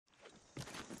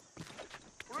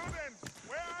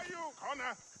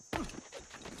Connor!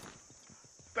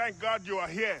 Thank God you are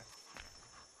here.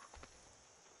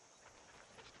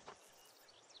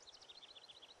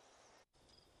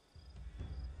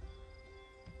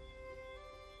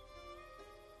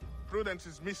 Prudence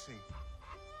is missing.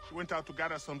 She went out to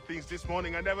gather some things this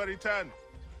morning and never returned.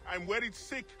 I'm worried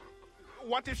sick.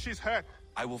 What if she's hurt?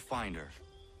 I will find her.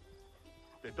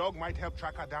 The dog might help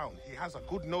track her down. He has a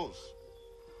good nose.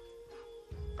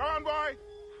 Come on, boy!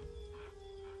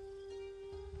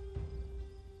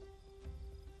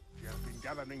 She has been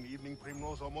gathering evening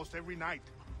primrose almost every night.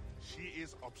 She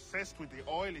is obsessed with the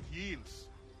oil it yields.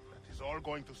 That is all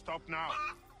going to stop now.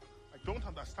 I don't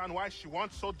understand why she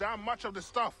wants so damn much of the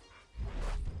stuff.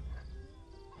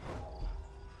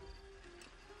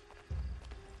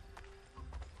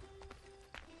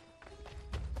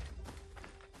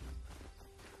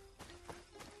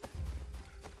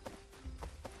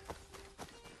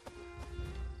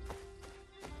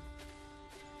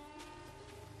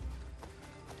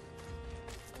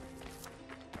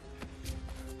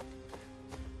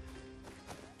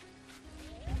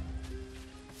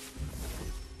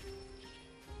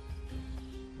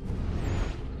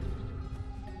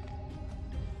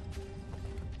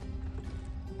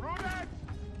 Prudence!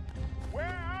 Where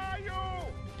are you?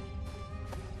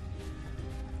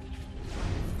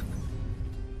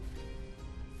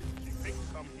 She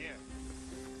picked some here.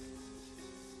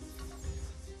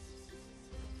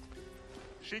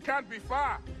 She can't be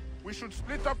far. We should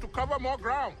split up to cover more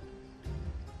ground.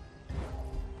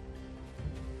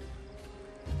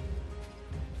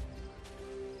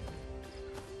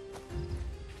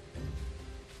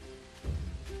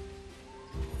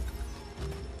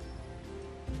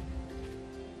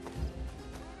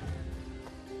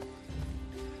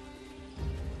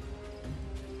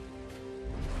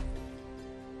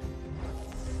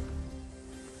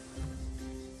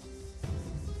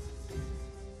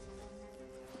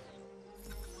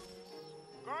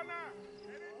 Connor!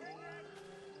 Anything else? Prudence!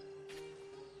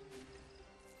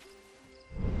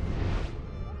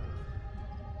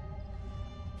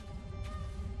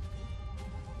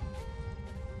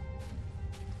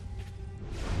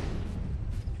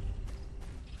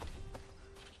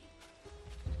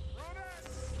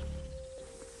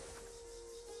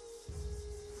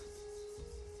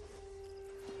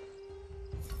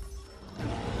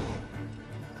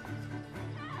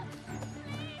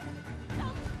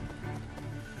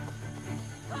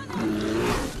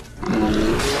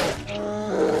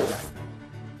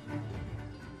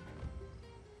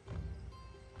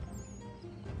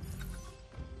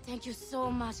 Thank you so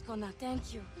much, Connor.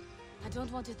 Thank you. I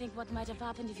don't want to think what might have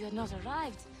happened if you had not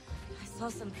arrived. I saw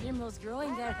some primrose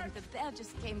growing there, and the bear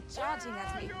just came charging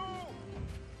at me.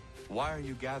 Why are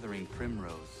you gathering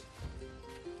primrose?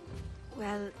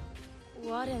 Well,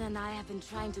 Warren and I have been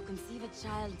trying to conceive a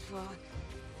child for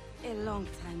a long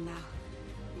time now.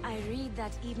 I read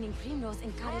that evening primrose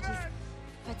encourages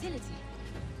fertility.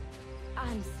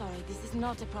 I'm sorry, this is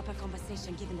not a proper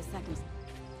conversation given the circumstances.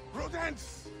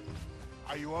 Prudence!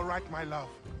 Are you all right, my love?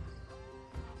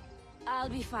 I'll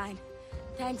be fine.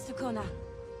 Thanks to Connor.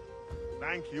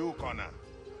 Thank you, Connor.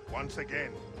 Once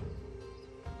again.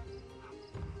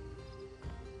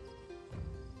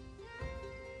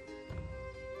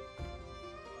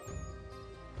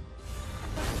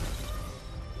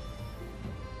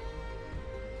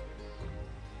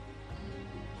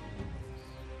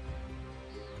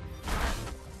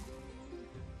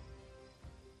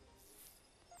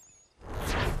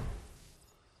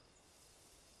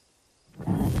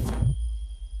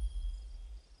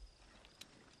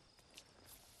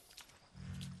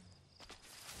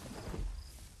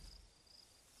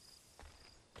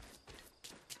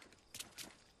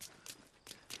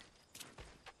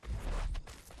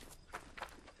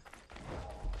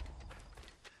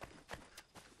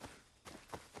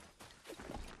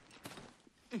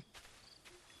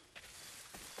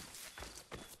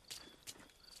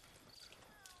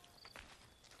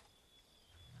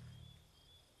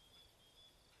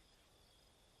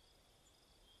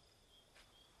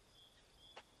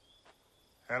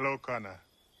 Hello, Connor.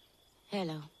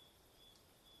 Hello.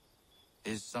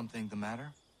 Is something the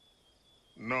matter?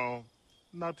 No,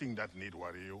 nothing that need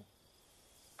worry you.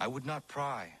 I would not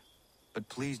pry, but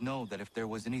please know that if there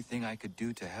was anything I could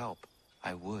do to help,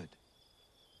 I would.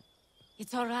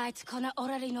 It's all right. Connor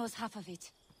already knows half of it.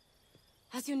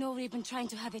 As you know, we've been trying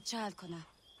to have a child, Connor,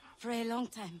 for a long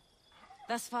time.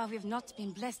 Thus far, we've not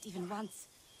been blessed even once.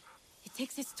 It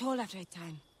takes its toll after a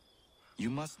time. You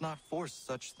must not force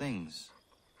such things.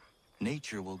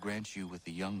 Nature will grant you with a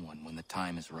young one when the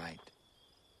time is right.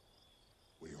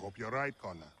 We hope you're right,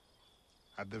 Connor.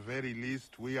 At the very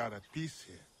least, we are at peace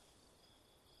here.